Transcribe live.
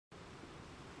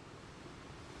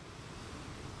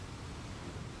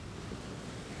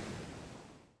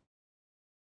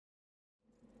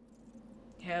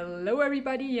Hello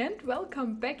everybody and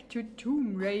welcome back to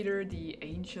Tomb Raider, the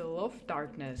Angel of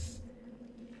Darkness.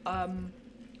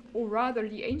 Or rather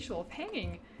the Angel of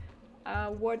Hanging.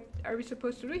 What are we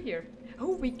supposed to do here?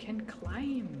 Oh, we can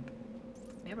climb.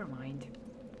 Never mind.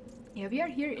 Yeah, we are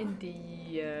here in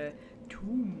the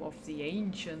Tomb of the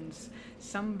Ancients,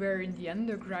 somewhere in the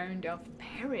underground of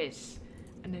Paris,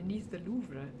 underneath the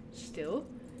Louvre still.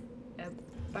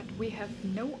 But we have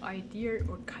no idea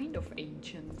what kind of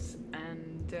ancients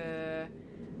and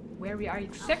where we are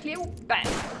exactly. Oh, bad!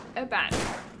 A bat!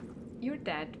 You're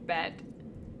dead, bat.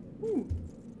 Ooh.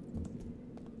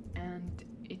 And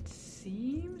it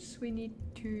seems we need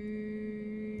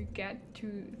to get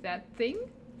to that thing.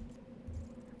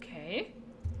 Okay.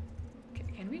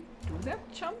 Can we do that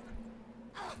jump?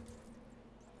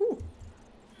 Ooh.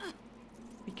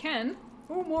 We can.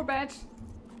 Oh, more bats.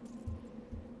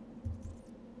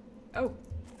 Oh,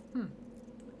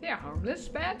 they are harmless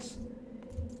bats.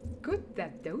 Good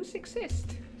that those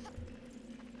exist.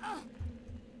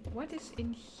 What is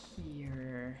in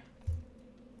here?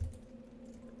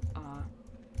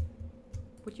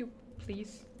 Would you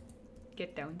please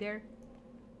get down there?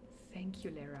 Thank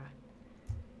you, Lara.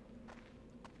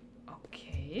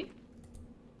 Okay.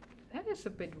 That is a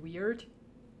bit weird.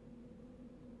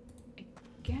 I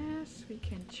guess we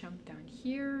can jump down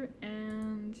here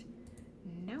and...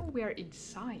 now we are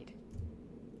inside.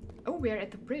 Oh, we are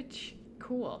at the bridge.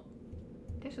 Cool.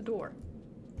 There's a door.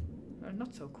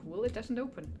 Not so cool, it doesn't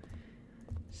open.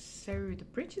 So the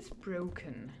bridge is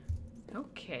broken.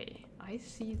 Okay, I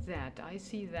see that,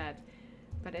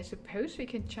 But I suppose we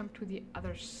can jump to the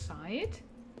other side.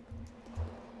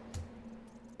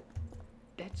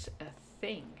 That's a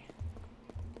thing.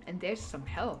 And there's some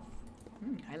health.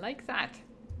 I like that.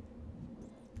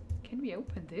 Can we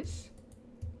open this?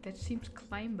 That seems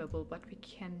climbable, but we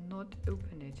cannot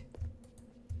open it.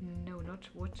 No, not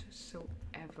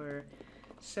whatsoever.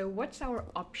 So what's our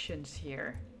options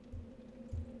here?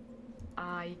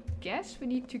 I guess we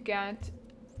need to get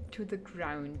to the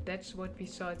ground. That's what we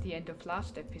saw at the end of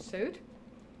last episode.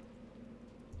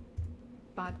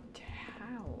 But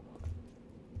how?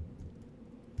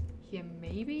 Here,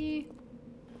 maybe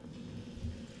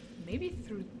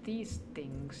through these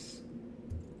things.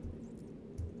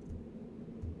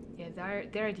 Yeah,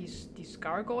 there are these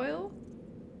gargoyle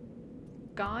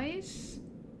guys.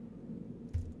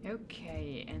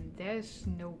 Okay, and there's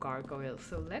no gargoyle,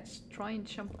 so let's try and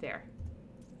jump there.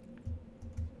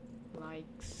 Like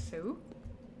so.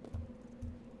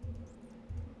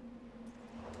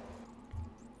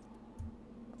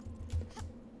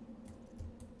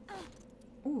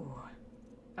 Ooh.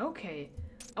 Okay.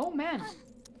 Oh man.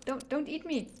 Don't eat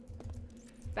me.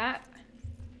 Bat.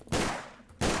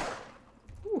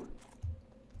 Ooh.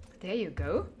 There you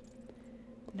go.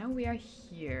 Now we are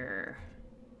here.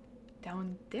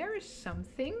 Down there is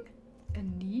something. A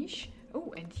niche.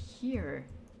 Oh, and here.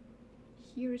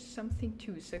 Here is something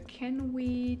too. So can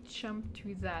we jump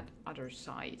to that other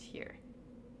side here?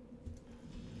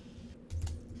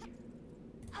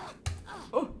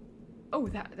 Oh! Oh,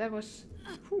 that was...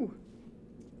 whew.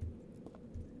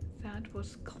 That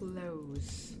was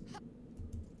close.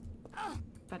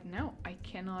 But now I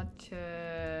cannot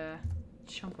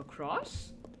jump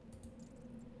across.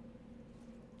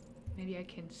 Maybe I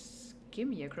can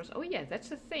skimmy across. Oh yeah,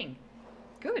 that's a thing.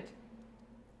 Good.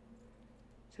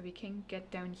 So we can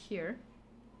get down here.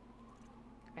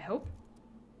 I hope.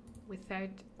 Without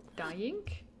dying.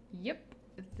 Yep,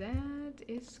 that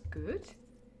is good.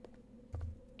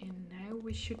 And now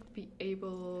we should be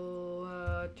able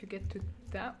to get to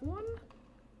that one.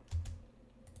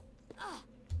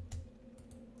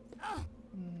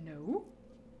 No.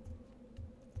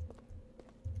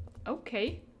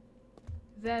 Okay.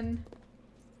 Then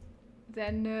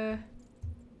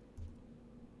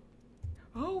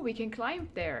oh, we can climb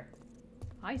there.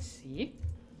 I see.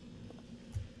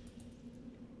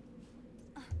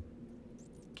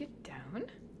 Get down.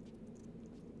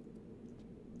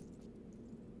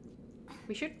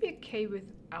 We should be okay with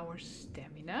our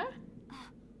stamina.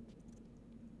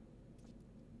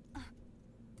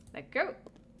 Let go.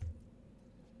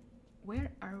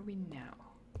 Where are we now?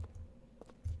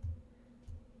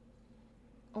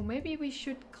 Or maybe we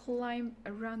should climb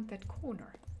around that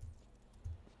corner.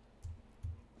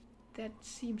 That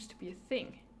seems to be a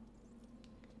thing.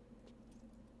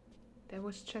 There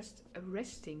was just a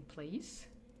resting place.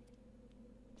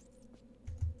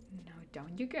 Now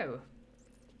down you go.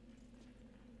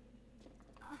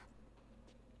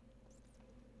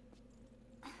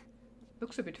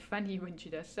 Looks a bit funny when she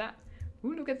does that.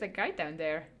 Ooh, look at that guy down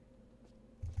there.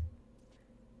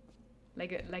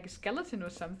 Like a skeleton or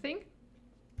something.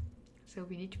 So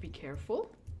we need to be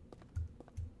careful.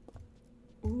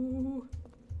 Ooh.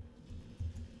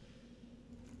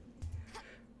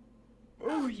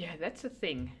 Oh yeah, that's a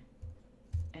thing.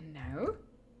 And now?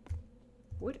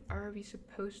 What are we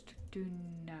supposed to do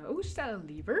now? Oh, is that a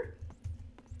lever?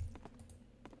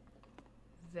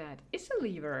 That is a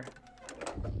lever.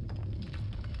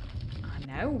 Ah,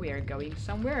 now we are going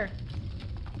somewhere.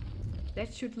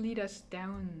 That should lead us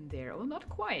down there. Oh, not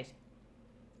quite.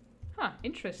 Huh,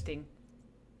 interesting.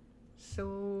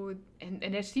 So, and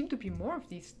there seem to be more of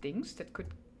these things that could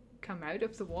come out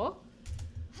of the wall.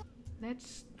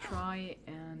 Let's try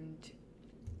and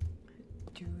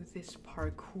do this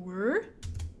parkour.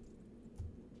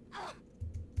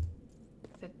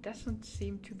 That doesn't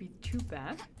seem to be too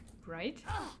bad, right?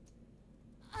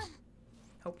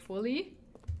 Hopefully.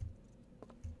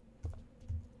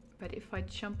 But if I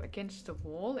jump against the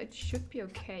wall, it should be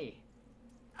okay.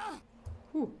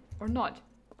 Ooh, or not.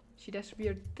 She does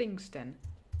weird things then.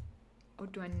 Oh,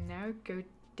 do I now go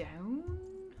down?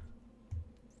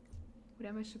 What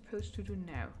am I supposed to do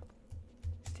now?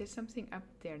 Is there something up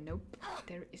there? Nope,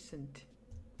 there isn't.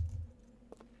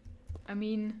 I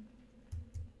mean,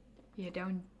 yeah,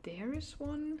 down there is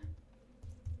one.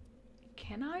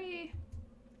 Can I?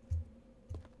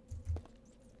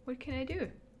 What can I do?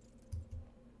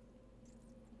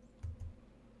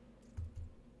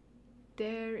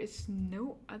 There is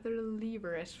no other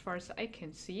lever as far as I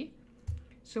can see.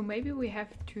 So maybe we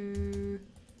have to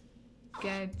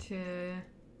get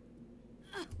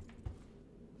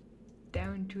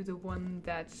down to the one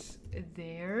that's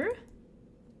there.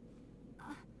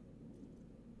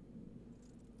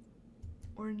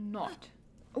 Or not.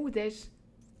 Oh, there's...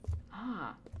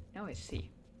 Ah, now I see.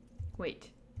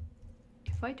 Wait.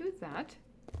 If I do that...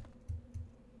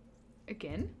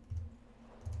 Again...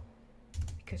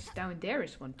 Because down there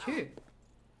is one too.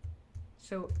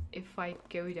 So if I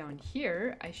go down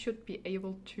here, I should be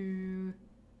able to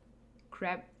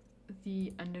grab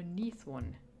the underneath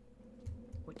one.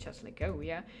 Or just let go,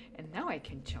 yeah? And now I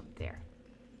can jump there.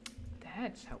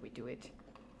 That's how we do it.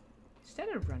 Is that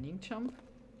a running jump?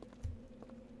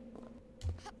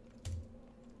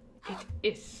 It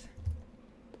is.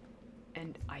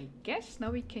 And I guess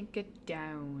now we can get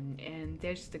down. And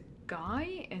there's the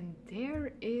guy, and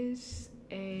there is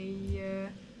a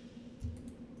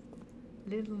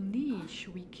little niche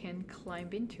we can climb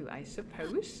into, I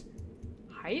suppose.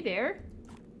 Hi there.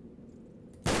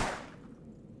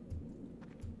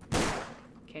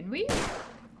 Can we?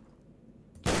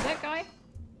 Kill that guy?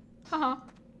 Haha,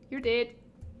 you're dead.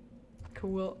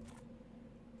 Cool.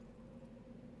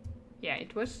 Yeah,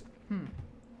 it was...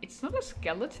 It's not a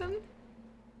skeleton.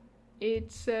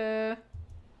 It's a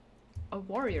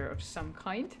warrior of some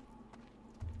kind.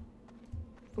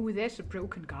 Oh, there's a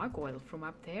broken gargoyle from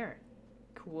up there.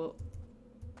 Cool.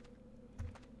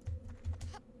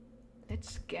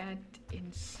 Let's get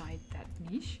inside that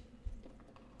niche.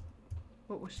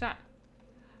 What was that?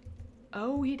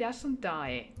 Oh, he doesn't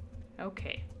die.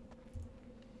 Okay.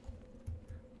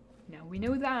 Now we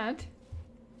know that.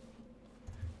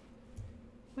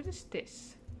 What is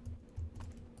this?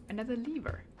 Another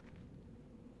lever.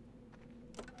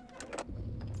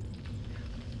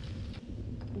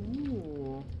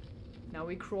 Ooh. Now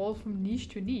we crawl from niche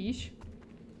to niche.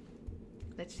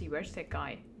 Let's see, where's that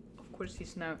guy? Of course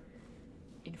he's now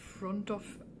in front of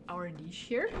our niche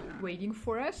here, waiting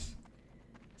for us.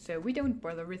 So we don't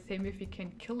bother with him if we can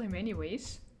kill him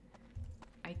anyways.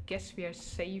 I guess we are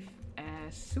safe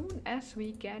as soon as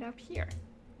we get up here.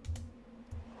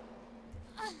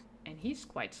 And he's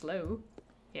quite slow.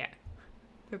 Yeah,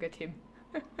 look at him.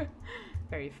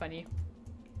 Very funny.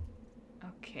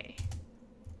 Okay.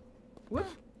 Whoop.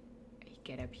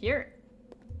 Get up here.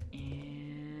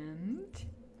 And...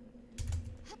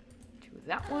 to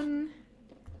that one.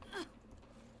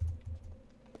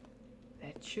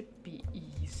 That should be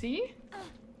easy.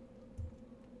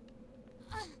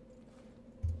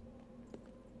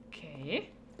 Okay.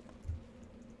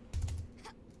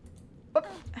 Oop.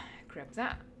 Grab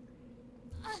that.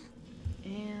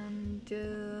 And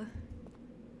the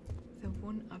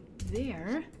one up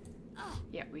there.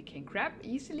 Yeah, we can grab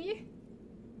easily.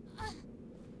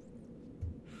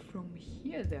 From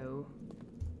here though.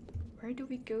 Where do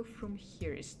we go from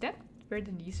here? Is that where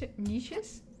the niche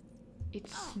is?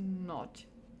 It's not.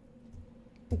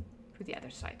 Ooh, to the other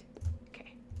side.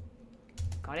 Okay.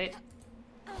 Got it.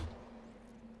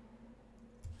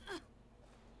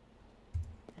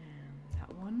 And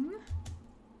that one.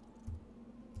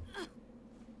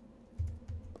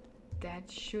 That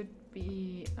should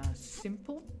be a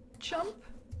simple jump.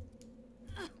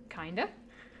 Kinda.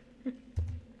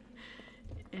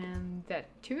 And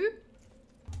that too.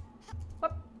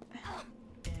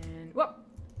 Whoa!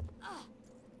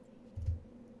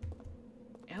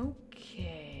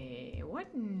 Okay, what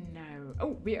now?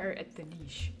 Oh, we are at the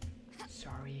niche.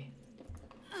 Sorry.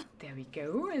 There we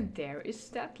go, and there is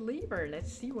that lever.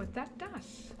 Let's see what that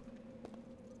does.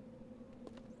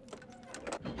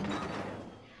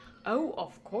 Oh,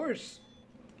 of course.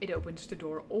 It opens the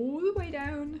door all the way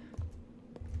down.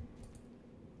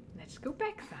 Let's go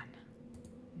back then.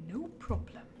 No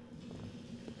problem.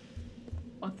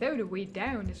 Although the way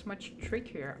down is much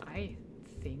trickier, I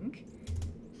think.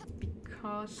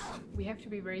 Because we have to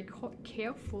be very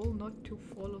careful not to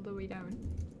fall all the way down.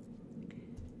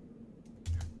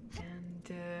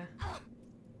 And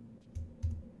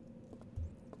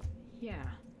yeah,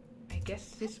 I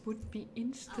guess this would be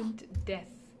instant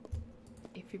death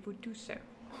if we would do so.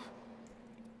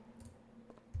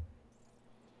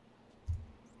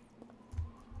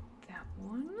 That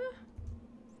one.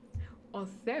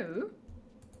 Although,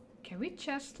 can we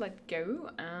just let go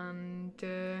and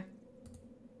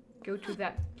go to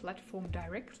that platform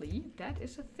directly? That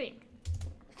is a thing.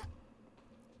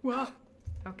 Whoa.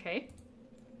 Okay.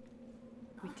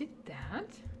 We did that.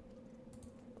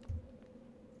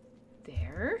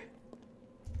 There.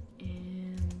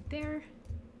 And there.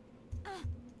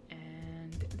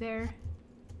 And there.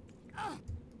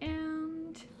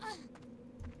 And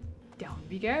down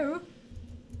we go.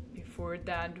 Before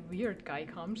that weird guy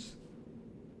comes.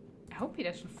 I hope he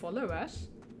doesn't follow us.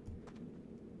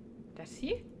 Does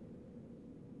he?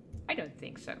 I don't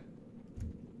think so.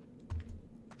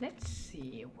 Let's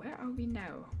see, where are we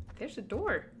now? There's a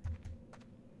door.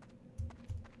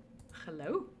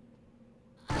 Hello?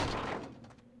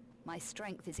 My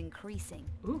strength is increasing.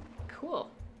 Ooh,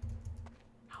 cool.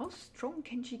 How strong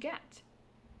can she get?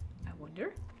 I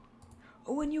wonder.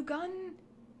 Oh, a new gun!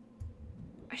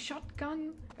 A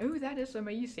shotgun! Oh, that is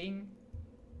amazing.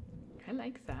 I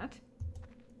like that.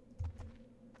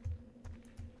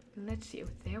 Let's see, oh,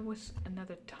 there was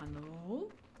another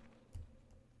tunnel.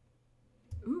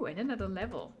 Ooh, and another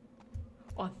level.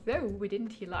 Although we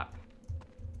didn't heal up.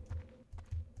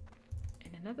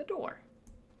 And another door.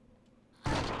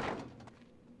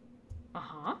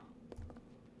 Uh-huh.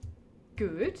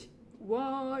 Good.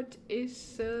 What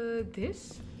is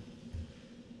this?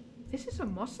 This is a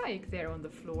mosaic there on the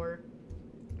floor.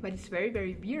 But it's very,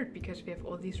 very weird because we have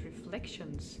all these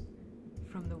reflections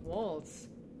from the walls.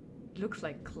 It looks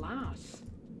like glass.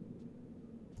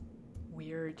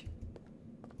 Weird.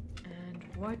 And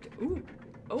what? Ooh.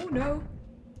 Oh no.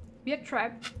 We are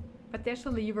trapped. But there's a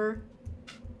lever.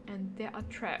 And there are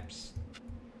traps.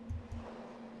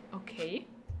 Okay.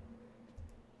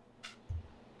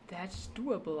 That's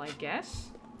doable, I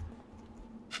guess.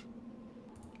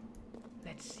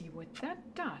 Let's see what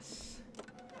that does.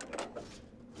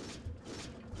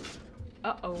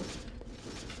 Uh-oh.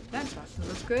 That doesn't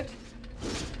look good.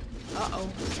 Uh-oh.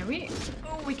 Can we?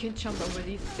 Oh, we can jump over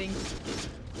these things.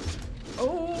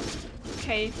 Oh,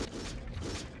 okay.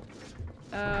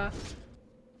 Are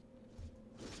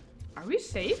we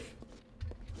safe?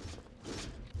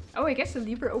 Oh, I guess the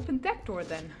lever opened that door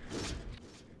then.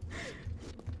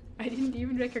 I didn't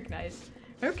even recognize.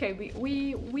 Okay,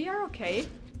 we are okay.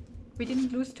 We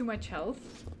didn't lose too much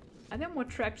health. Are there more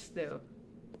traps though?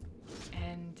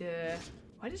 And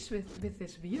what is with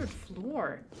this weird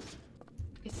floor?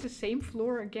 It's the same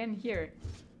floor again here.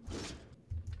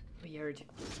 Weird.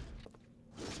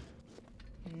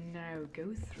 Now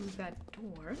go through that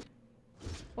door.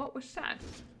 What was that?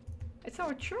 It's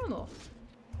our journal.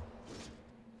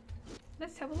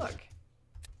 Let's have a look.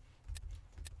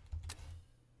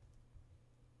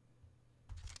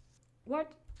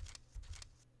 What?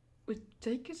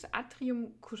 Utekes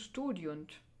atrium custodiunt.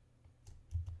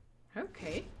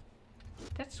 Okay.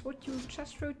 That's what you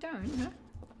just wrote down, huh?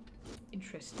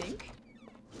 Interesting.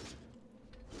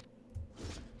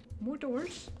 More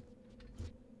doors.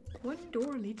 One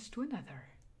door leads to another.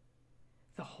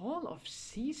 The Hall of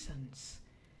Seasons.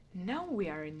 Now we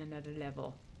are in another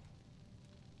level.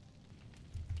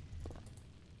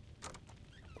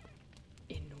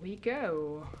 In we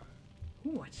go.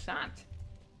 Ooh, what's that?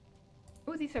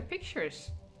 Oh, these are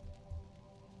pictures.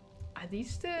 Are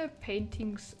these the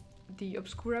paintings, the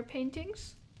Obscura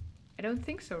paintings? I don't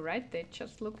think so, right? They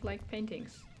just look like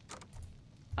paintings.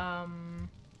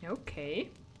 Okay.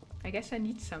 I guess I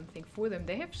need something for them.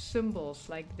 They have symbols,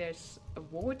 like there's a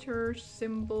water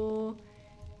symbol,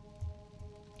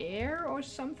 air or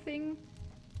something.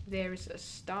 There's a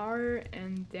star,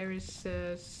 and there is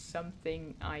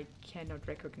something I cannot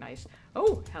recognize.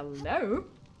 Oh, hello!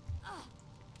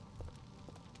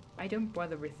 I don't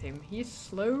bother with him. He's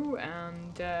slow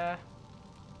and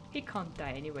he can't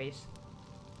die anyways.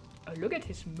 Oh, look at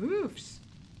his moves!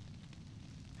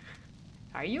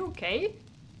 Are you okay?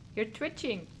 You're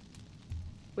twitching.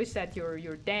 Was that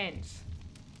your dance?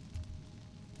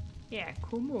 Yeah,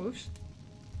 cool moves.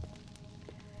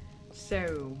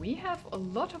 So, we have a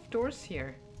lot of doors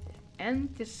here.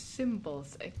 And the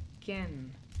symbols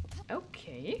again.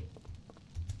 Okay.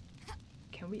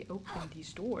 Can we open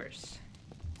these doors?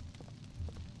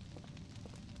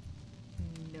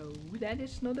 No, that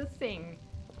is not a thing.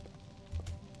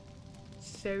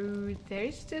 So,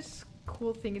 there's this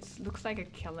cool thing. It looks like a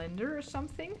calendar or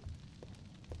something.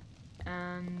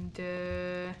 And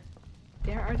there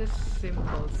are the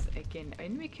symbols again.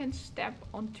 And we can step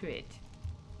onto it.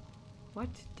 What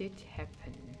did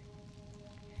happen?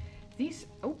 These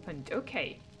opened.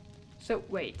 Okay. So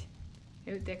wait.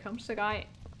 Oh, there comes the guy.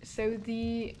 So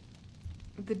the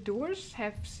doors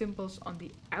have symbols on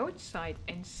the outside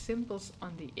and symbols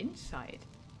on the inside.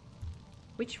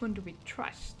 Which one do we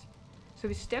trust? So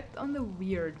we stepped on the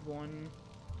weird one.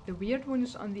 The weird one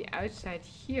is on the outside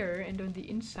here and on the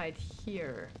inside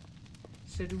here.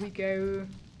 So do we go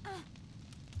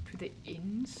to the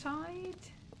inside?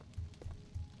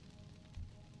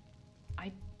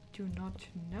 I do not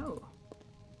know.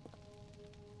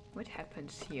 What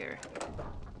happens here?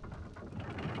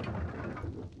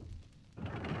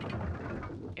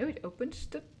 Oh, it opens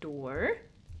the door.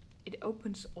 It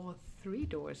opens all 3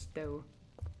 doors though.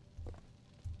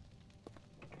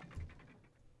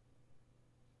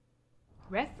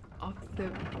 Wrath of the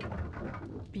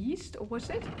Beast, or was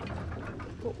it?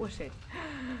 What was it?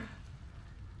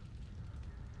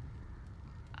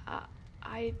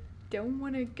 I don't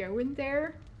want to go in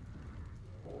there.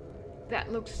 That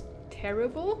looks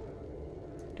terrible.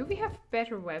 Do we have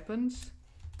better weapons?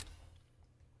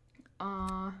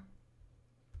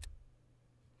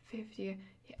 50.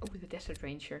 Yeah, oh, the Desert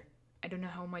Ranger. I don't know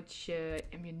how much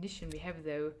ammunition we have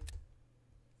though.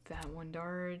 That one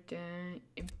dart,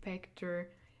 impactor.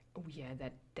 Oh yeah,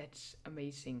 that's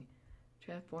amazing.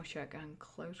 12 ball shotgun,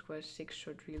 close quarters, 6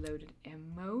 shot reloaded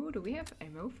ammo. Do we have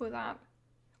ammo for that?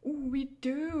 Oh, we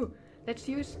do. Let's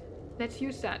use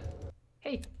that.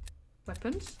 Hey,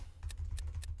 weapons.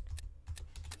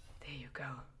 There you go.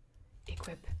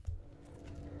 Equip.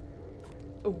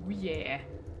 Oh yeah.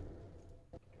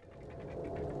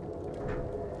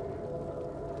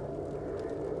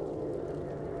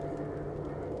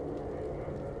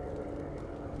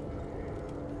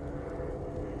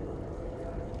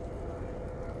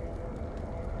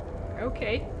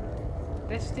 Okay.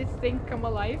 Does this thing come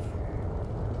alive?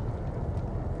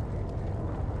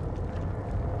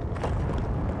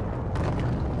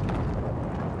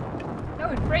 No,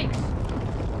 it breaks.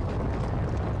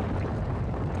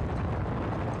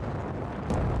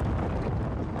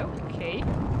 Okay.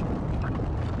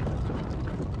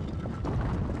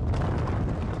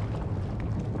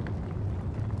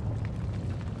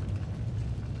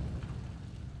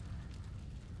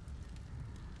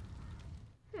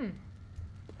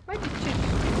 Why did it just...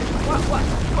 What?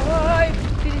 Why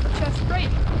did it just break?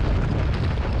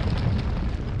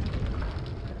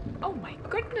 Oh my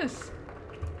goodness!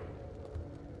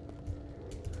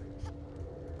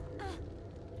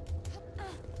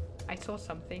 I saw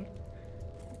something.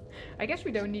 I guess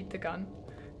we don't need the gun.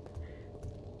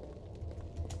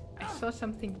 I saw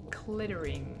something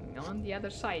glittering on the other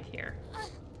side here.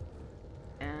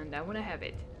 And I want to have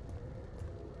it.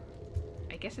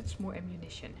 I guess it's more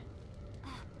ammunition.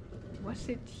 Was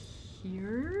it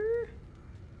here?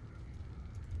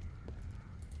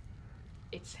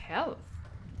 It's health.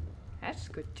 That's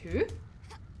good too.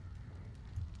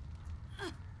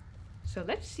 So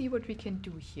let's see what we can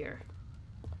do here.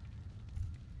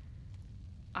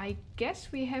 I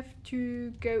guess we have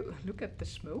to go... Look at the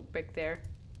smoke back there.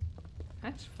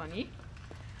 That's funny.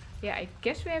 Yeah, I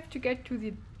guess we have to get to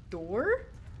the door,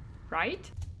 right?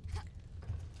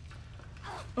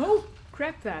 Oh,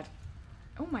 grab that.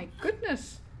 Oh my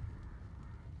goodness.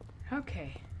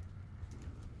 Okay.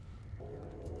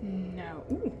 Now,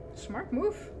 ooh, smart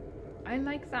move. I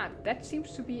like that. That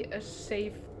seems to be a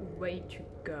safe way to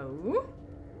go.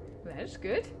 That's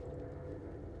good.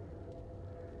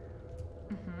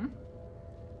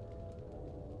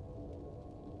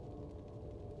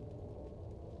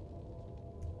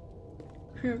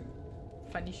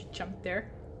 Funny she jumped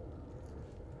there.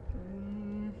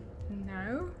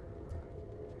 No.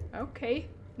 Okay.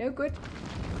 No good.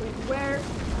 Where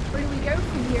do we go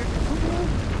from here? Ooh,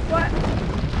 what?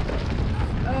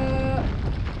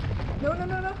 No.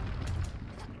 No.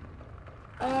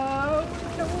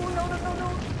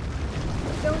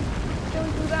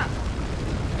 Don't do that.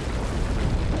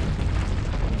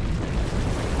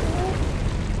 Ooh.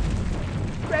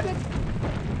 Grab it.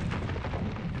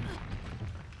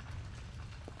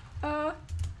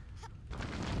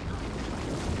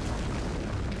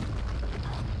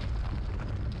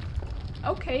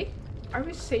 Okay, are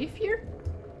we safe here?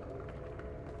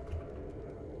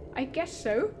 I guess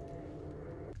so.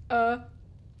 Grab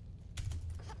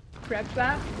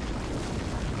that.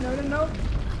 No, no, no.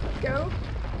 Go,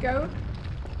 go.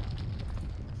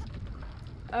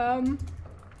 Oh.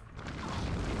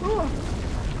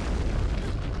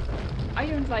 I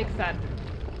don't like that.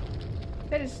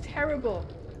 That is terrible.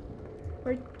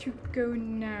 Where to go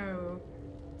now?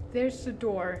 There's the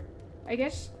door. I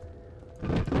guess.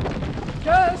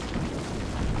 Just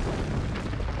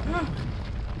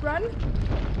run.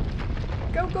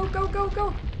 Go, go, go, go,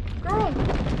 go. Girl.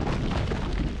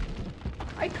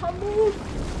 I can't move.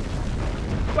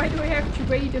 Why do I have to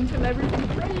wait until everything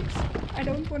breaks? I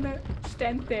don't want to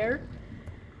stand there.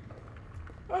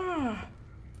 Ah,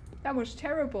 that was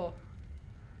terrible.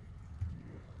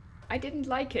 I didn't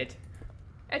like it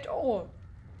at all.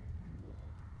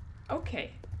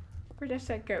 Okay, where does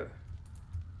that go?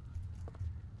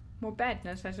 More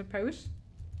badness, I suppose.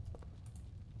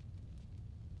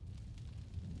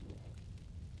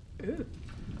 Ooh.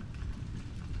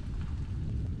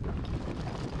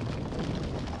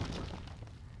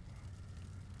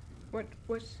 What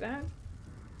was that?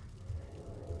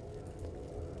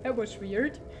 That was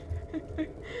weird.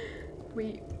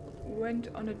 We went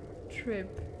on a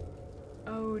trip.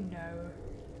 Oh no.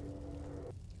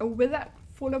 Oh, will that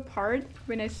fall apart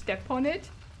when I step on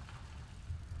it?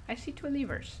 I see 2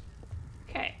 levers.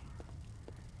 Okay.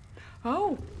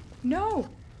 Oh, no!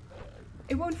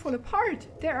 It won't fall apart.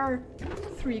 There are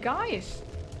 3 guys.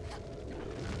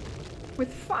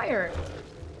 With fire.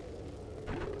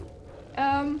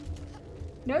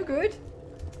 No good.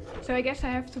 So I guess I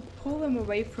have to pull them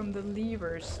away from the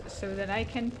levers so that I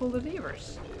can pull the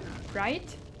levers.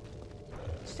 Right?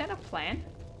 Is that a plan?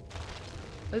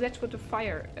 Oh, that's what the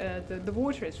fire, the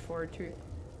water is for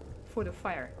the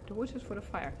fire. The water is for the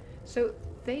fire. So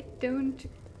they don't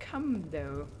come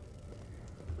though.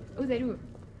 Oh, they do.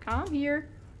 Come here.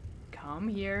 Come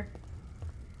here.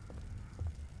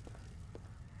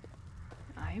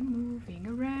 I'm moving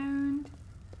around.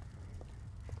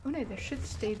 Oh no, they should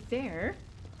stay there.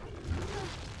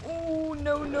 Oh,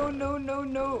 no, no, no, no,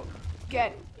 no.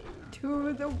 Get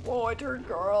to the water,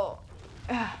 girl.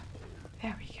 Ah,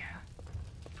 there we go.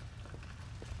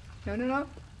 No, no, no.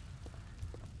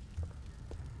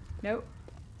 No.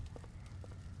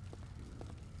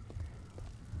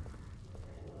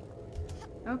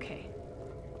 Okay.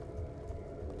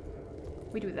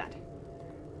 We do that.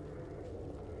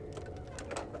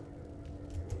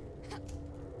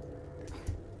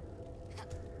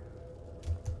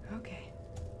 Okay.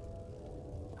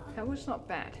 That was not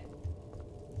bad.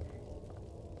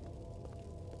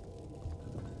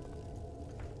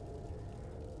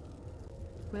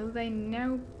 Will they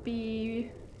now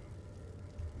be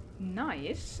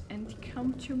nice and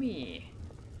come to me?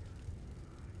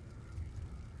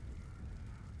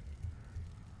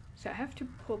 So I have to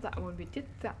pull that one. We did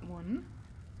that one.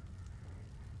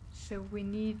 So we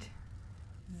need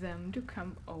them to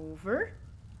come over.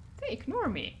 They ignore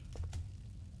me.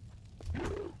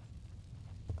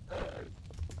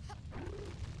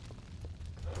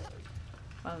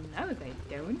 Well, now they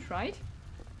don't, right?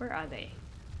 Where are they?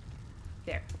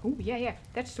 There. Oh, yeah, yeah.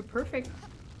 That's the perfect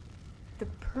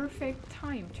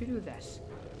time to do this.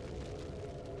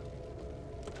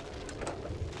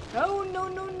 Oh, no,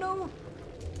 no, no.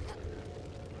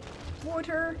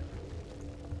 Water.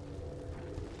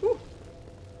 Ooh.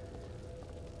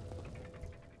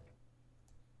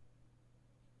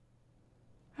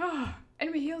 Ah,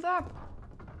 and we healed up.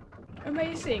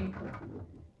 Amazing.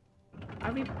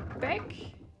 Are we back?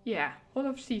 Yeah, all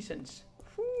of seasons.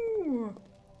 Whew.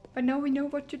 But now we know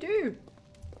what to do.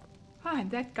 Ah,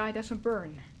 and that guy doesn't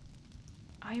burn.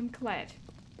 I am glad.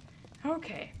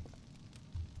 Okay.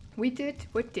 We did,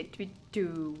 what did we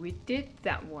do? We did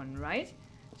that one, right?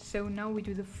 So now we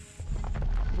do the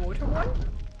water one.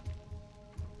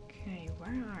 Okay,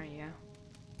 where are you?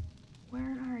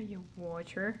 Where are you,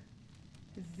 water?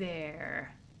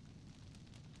 There.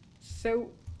 So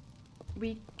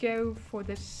we go for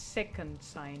the second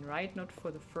sign, right? Not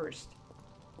for the first.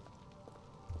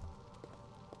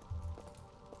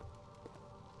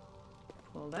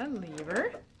 Pull that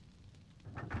lever.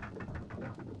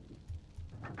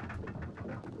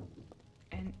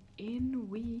 And in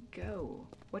we go.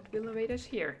 What will await us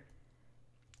here?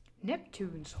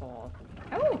 Neptune's Hall.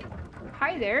 Oh!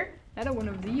 Hi there! Another one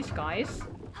of these guys.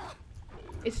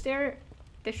 Is there...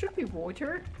 There should be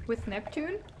water with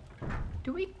Neptune.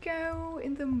 Do we go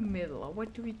in the middle, or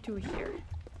what do we do here?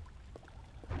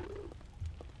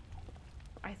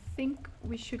 I think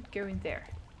we should go in there.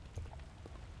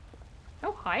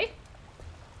 Oh, hi!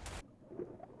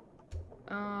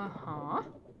 Uh-huh.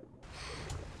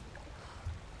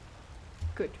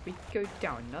 Good, we go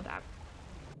down, not up.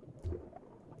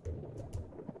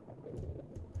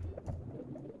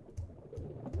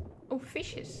 Oh,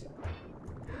 fishes.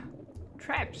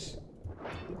 Traps.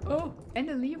 Oh, and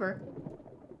a lever.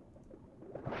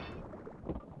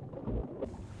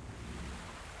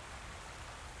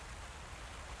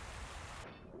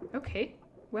 Okay,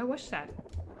 where was that?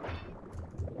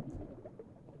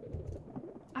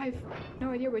 I've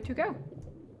no idea where to go.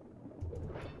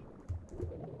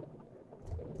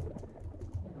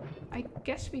 I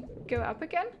guess we go up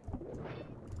again?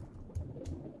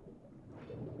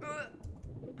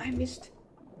 I missed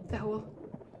the hole.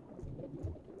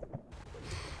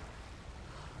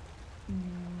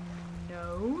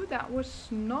 No, that was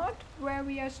not where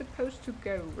we are supposed to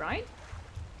go, right?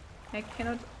 I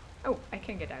cannot... Oh, I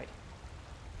can get out.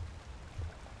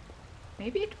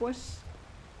 Maybe it was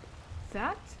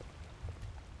that?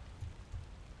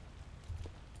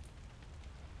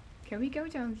 Can we go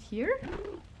down here?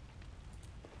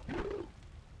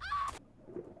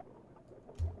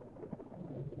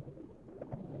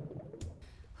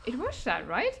 It was that,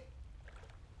 right?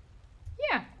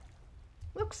 Yeah,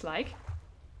 looks like.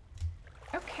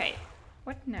 Okay,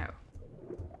 what now?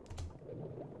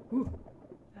 Ooh,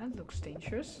 that looks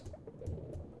dangerous.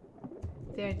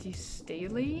 There are these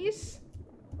staleys,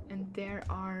 and there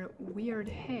are weird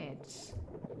heads.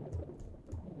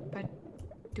 But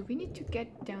do we need to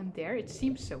get down there? It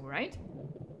seems so, right?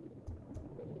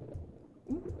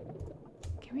 Ooh,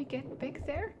 can we get back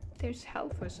there? There's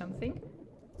health or something.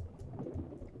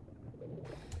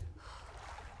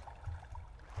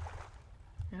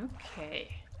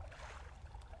 Okay.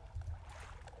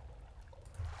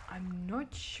 I'm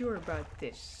not sure about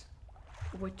this.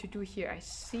 What to do here? I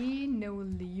see no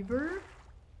lever.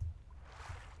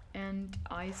 And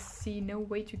I see no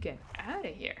way to get out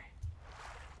of here.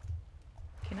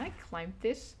 Can I climb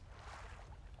this?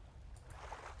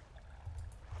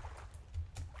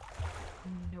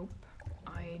 Nope.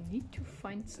 I need to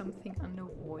find something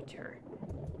underwater.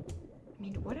 I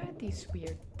mean, what are these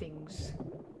weird things?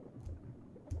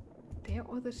 They're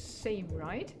all the same,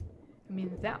 right? I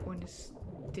mean, that one is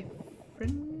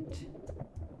different.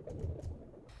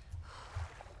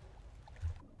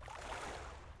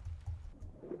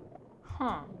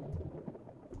 Huh.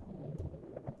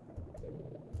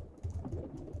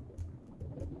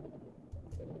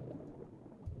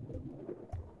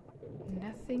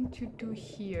 Nothing to do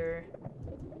here.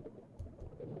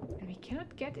 And we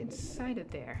cannot get inside of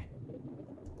there.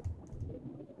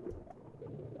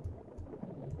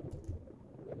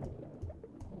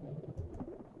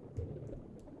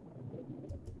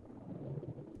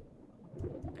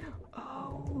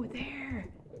 Oh, there.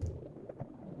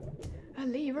 A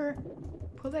lever.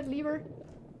 Pull that lever.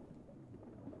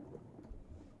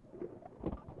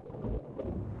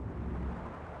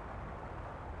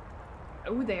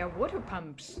 Oh, they are water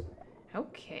pumps.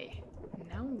 Okay,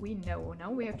 now we know.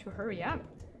 Now we have to hurry up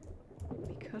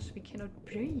because we cannot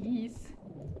breathe.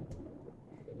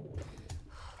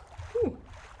 Ooh.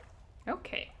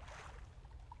 Okay.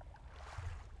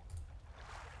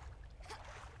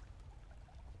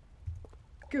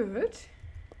 Good.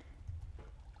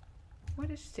 What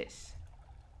is this?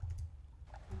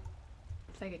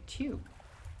 It's like a tube.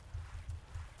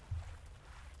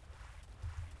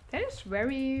 That is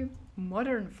very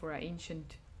modern for an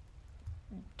ancient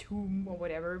tomb or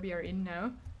whatever we are in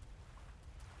now.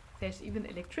 There's even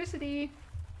electricity.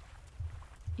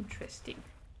 Interesting.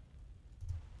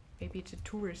 Maybe it's a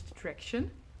tourist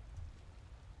attraction.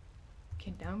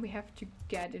 Okay, now we have to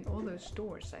get in all those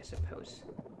doors, I suppose.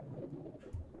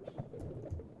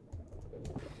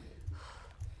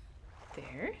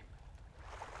 There.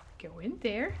 Go in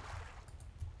there.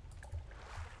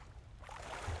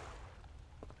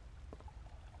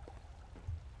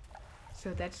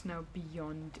 So that's now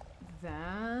beyond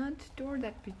that door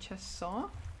that we just saw.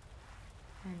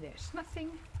 And there's nothing.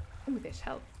 Oh, there's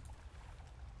health.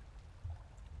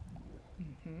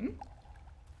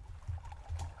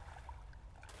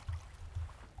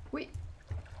 Wait.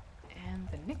 And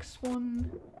the next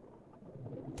one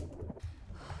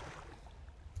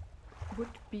would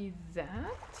be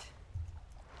that.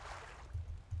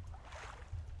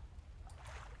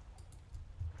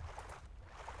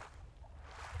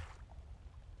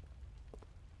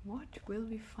 What will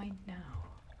we find now?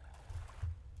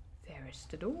 There is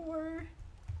the door.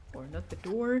 Or not the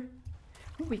door.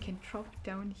 Oh, we can drop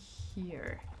down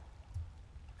here.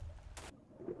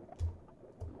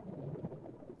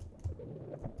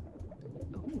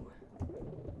 Oh.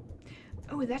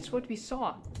 Oh, that's what we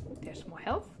saw. There's more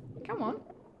health. Come on.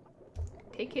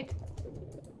 take it.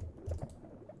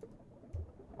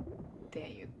 There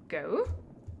you go.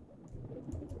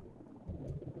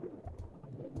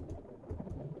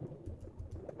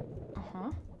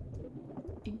 Uh-huh.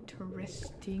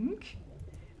 Interesting.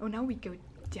 Oh, now we go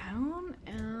down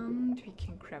and we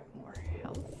can grab more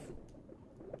health.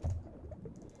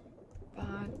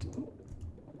 But ooh,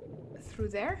 through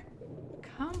there?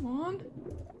 Come on.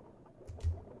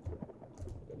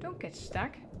 Don't get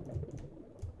stuck.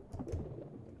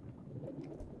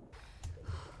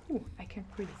 Ooh, I can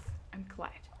breathe. I'm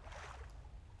glad.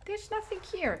 There's nothing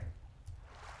here.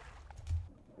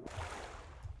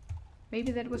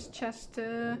 Maybe that was just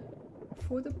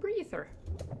for the breather.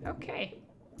 Okay.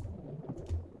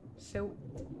 So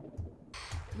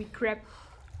we grab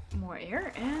more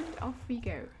air and off we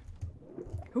go.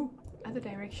 Ooh, other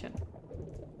direction.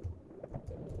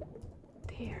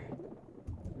 There.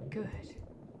 Good.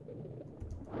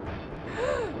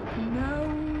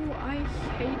 No, I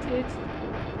hate it.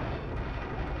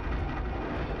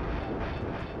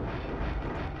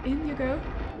 In you go.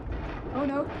 Oh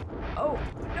no. Oh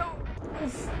no.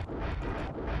 Oof.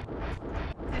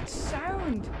 That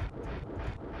sound.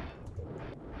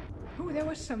 Oh, there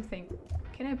was something.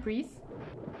 Can I breathe?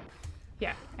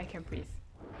 Yeah, I can breathe.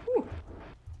 Ooh.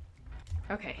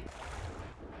 Okay.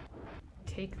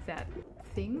 Take that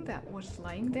thing that was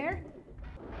lying there.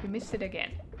 We missed it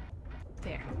again.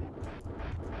 There.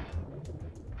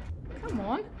 Come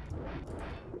on.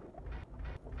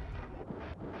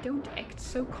 Don't act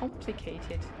so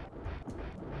complicated.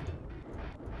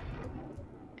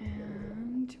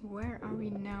 And where are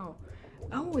we now?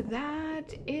 Oh,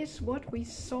 that is what we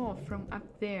saw from up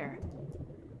there.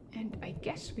 And I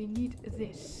guess we need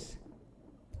this.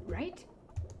 Right?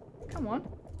 Come on.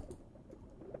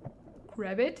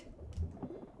 Grab it.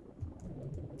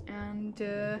 And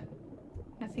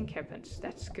nothing happens.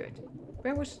 That's good.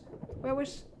 Where was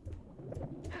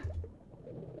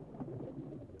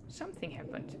something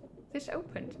happened. This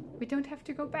opened. We don't have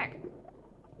to go back.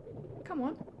 Come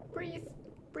on. Breathe.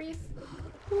 Breathe.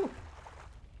 Ooh.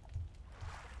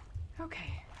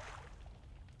 Okay.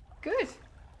 Good.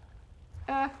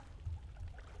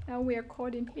 Now we are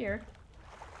caught in here.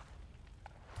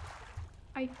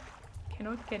 I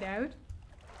cannot get out.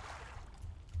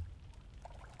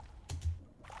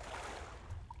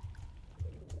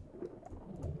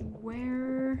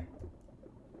 Where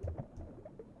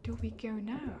do we go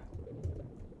now?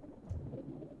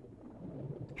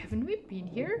 Haven't we been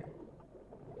here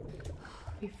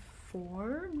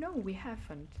before? No, we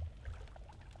haven't.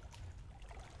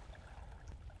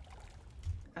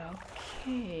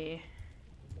 Okay.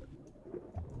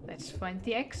 Let's find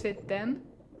the exit then.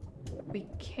 We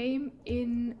came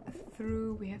in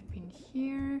through... We have been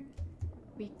here.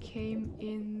 We came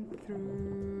in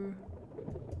through...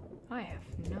 I have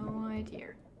no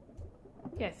idea.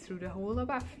 Yeah, through the hole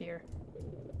above here.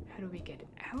 How do we get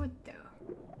out though?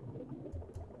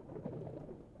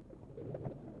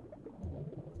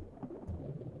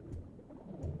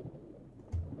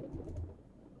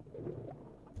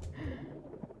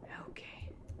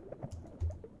 Okay.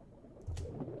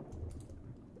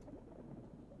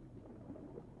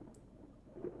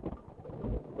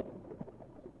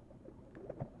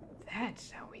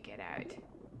 That's how we get out.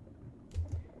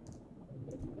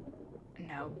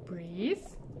 Now breathe.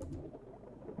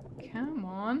 Come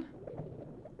on.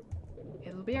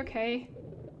 It'll be okay.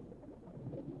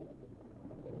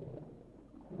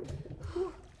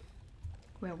 Whew.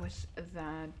 Where was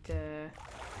that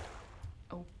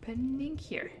opening?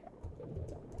 Here.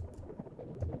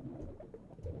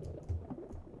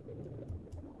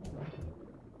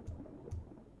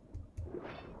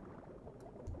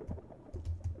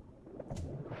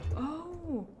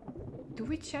 Oh, do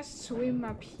we just swim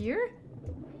up here?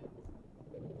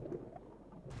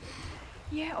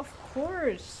 Yeah, of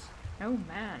course. Oh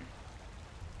man.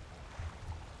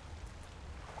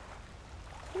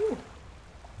 Ooh.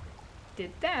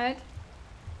 Did that.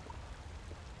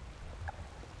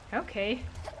 Okay.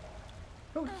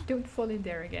 Oh, don't fall in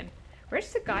there again.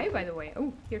 Where's the guy, by the way?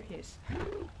 Oh, here he is.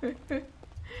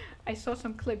 I saw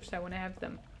some clips. I want to have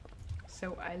them.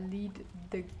 So I lead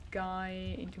the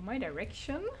guy into my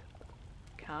direction.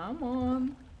 Come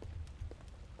on.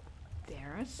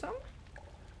 There are some.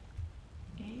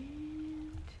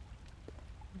 And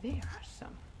there are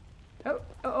some. Oh,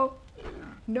 oh,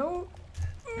 no.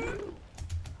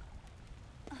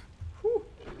 Whew.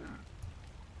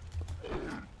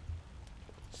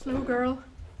 Slow girl.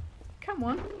 Come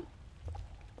on.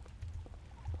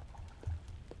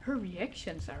 Her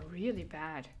reactions are really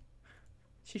bad.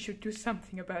 She should do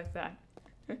something about that.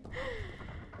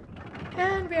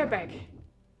 And we are back.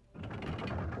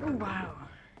 Oh, wow.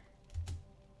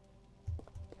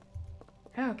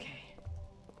 Okay.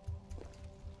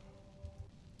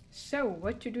 So,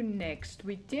 what to do next?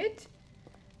 We did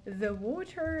the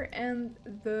water and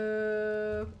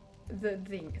the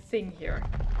thing here.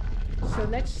 So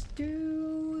let's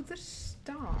do the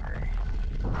star.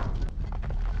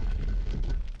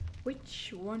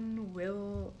 Which one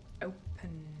will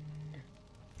open?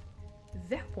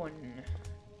 That one.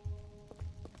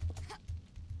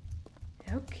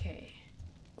 Okay.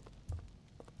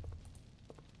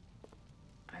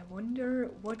 I wonder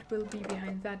what will be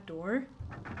behind that door.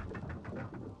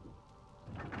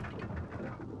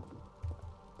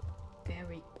 There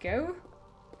we go.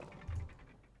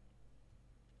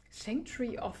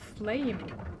 Sanctuary of Flame.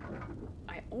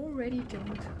 I already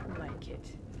don't like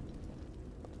it.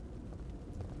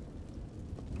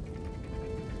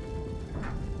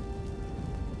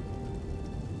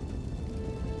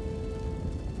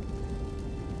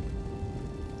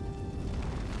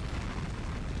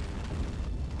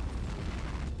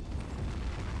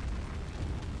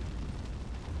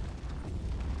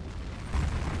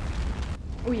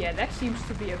 Oh yeah, that seems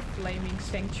to be a flaming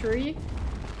sanctuary.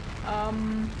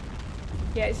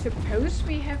 Yeah, I suppose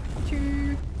we have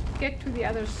to get to the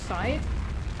other side.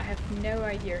 I have no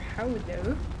idea how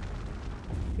though.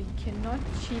 We cannot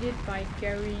cheat it by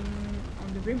going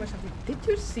on the rim or something. Did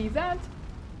you see that?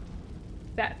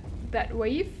 That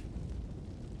wave?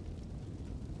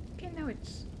 Okay, now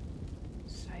it's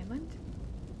silent.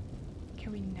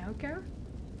 Can we now go?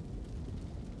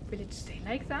 Will it stay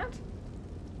like that?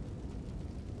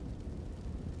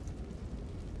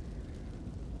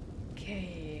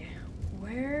 Okay,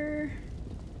 where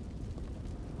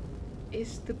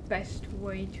is the best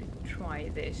way to try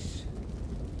this?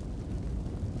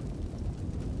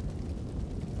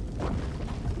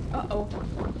 Uh-oh.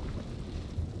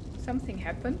 Something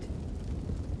happened.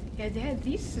 Yeah, they had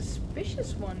these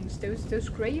suspicious ones, those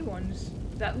grey ones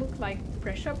that look like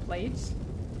pressure plates.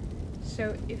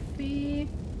 So if we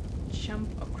jump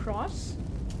across,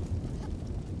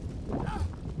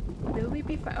 will we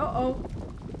be fine? Uh-oh.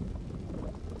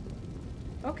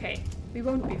 Okay, we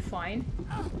won't be fine.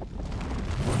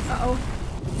 Uh-oh.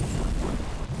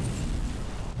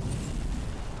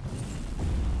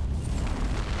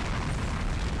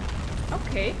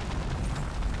 Okay.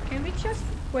 Can we just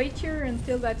wait here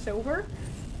until that's over?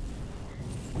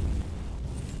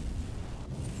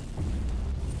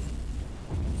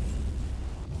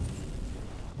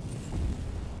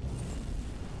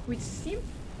 We seem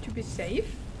to be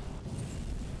safe.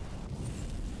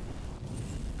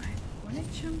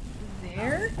 Jump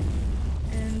there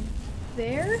and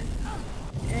there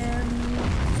and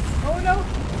oh no!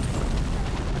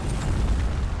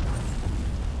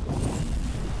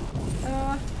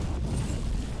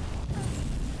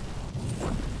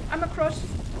 I'm across.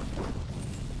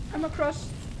 I'm across.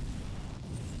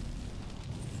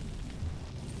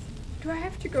 Do I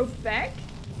have to go back?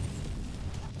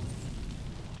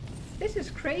 This is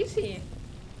crazy.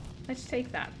 Let's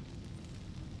take that.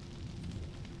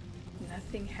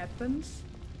 Nothing happens.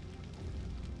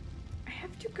 I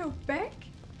have to go back?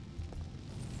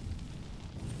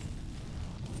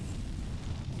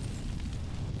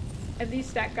 At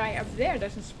least that guy up there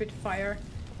doesn't spit fire.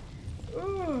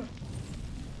 Ooh.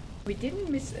 We didn't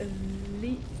miss a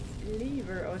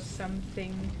lever or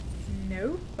something.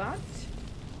 No, but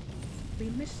we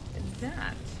missed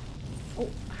that. Oh,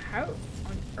 how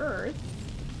on earth?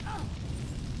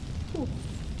 Ooh.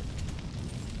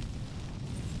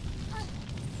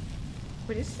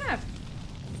 What is that?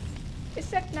 Is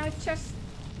that now just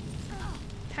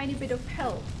a tiny bit of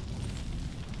health?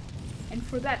 And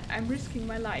for that, I'm risking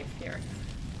my life here.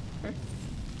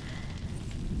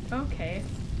 Okay.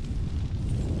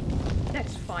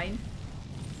 That's fine.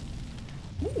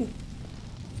 Ooh.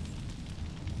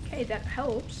 Okay, that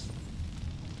helps.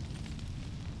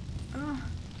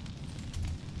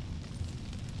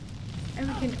 And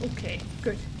we can... Okay,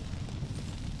 good.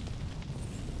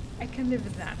 I can live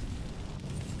with that.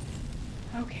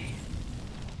 Okay.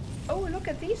 Oh, look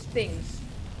at these things.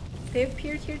 They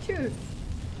appeared here too.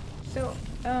 So,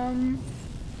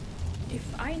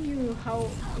 if I knew how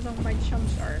long my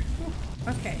jumps are.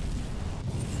 Okay.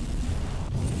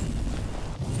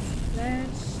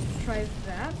 Let's try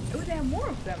that. Oh, there are more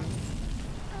of them.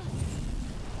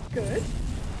 Good.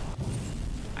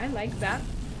 I like that.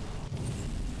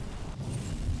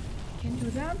 Can do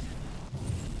that.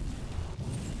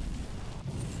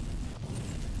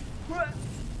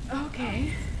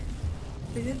 Okay.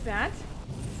 We did that.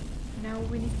 Now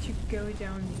we need to go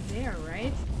down there,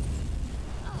 right?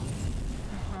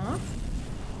 Uh-huh.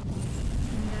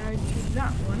 Now to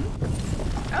that one.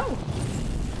 Oh!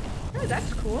 Oh,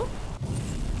 that's cool.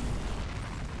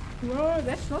 Whoa,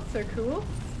 that's not so cool.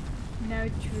 Now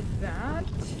to that.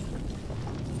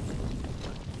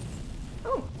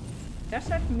 Oh! Does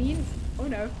that mean... Oh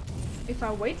no. If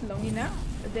I wait long enough,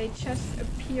 they just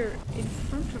appear in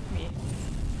front of me.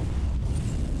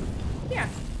 Yeah,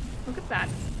 look at that.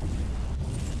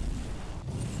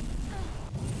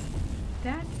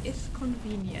 That is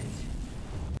convenient.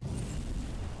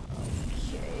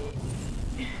 Okay.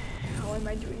 How am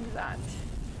I doing that?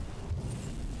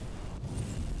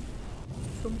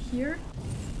 From here?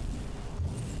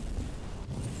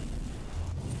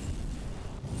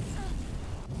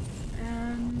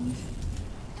 And...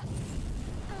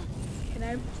 Can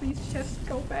I please just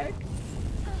go back?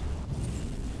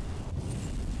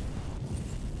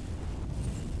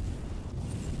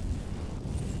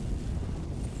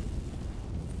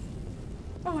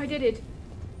 Oh, I did it!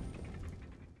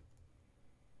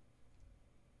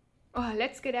 Oh,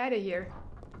 let's get out of here.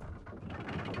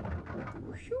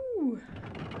 Whew.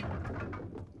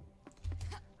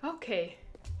 Okay.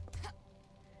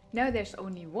 Now there's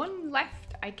only one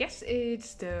left. I guess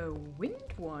it's the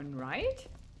wind one, right?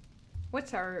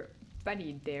 What's our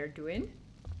buddy there doing?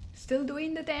 Still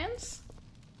doing the dance?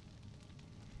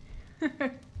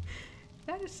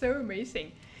 That is so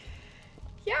amazing.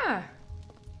 Yeah.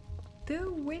 The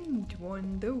wind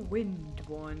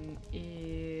one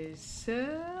is...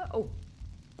 oh.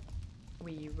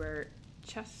 We were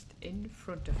just in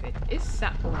front of it. Is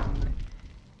that one.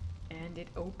 And it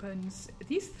opens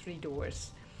these 3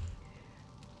 doors.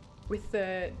 With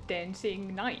the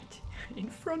dancing knight in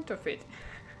front of it.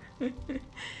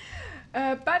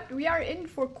 But we are in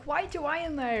for quite a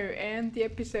while now, and the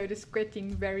episode is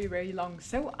getting very, very long.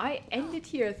 So I end it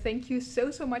here. Thank you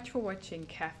so much for watching.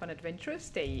 Have an adventurous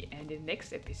day, and in the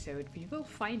next episode we will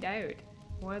find out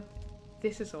what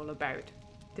this is all about.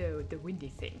 The windy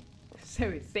thing.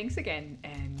 So thanks again,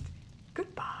 and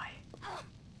goodbye.